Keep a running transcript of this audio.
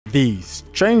The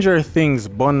Stranger Things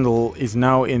bundle is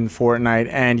now in Fortnite,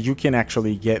 and you can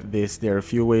actually get this. There are a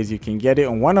few ways you can get it,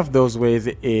 and one of those ways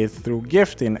is through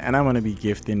gifting, and I'm going to be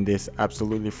gifting this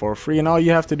absolutely for free. And all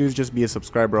you have to do is just be a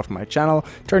subscriber of my channel,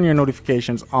 turn your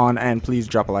notifications on, and please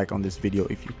drop a like on this video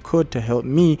if you could, to help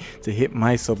me to hit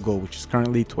my sub goal, which is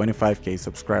currently 25k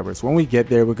subscribers. When we get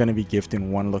there, we're going to be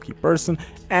gifting one lucky person.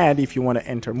 And if you want to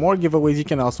enter more giveaways, you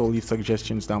can also leave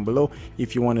suggestions down below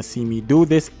if you want to see me do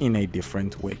this in a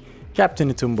different way.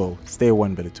 Captain Atumbo, stay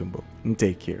one bit Atumbo, and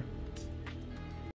take care.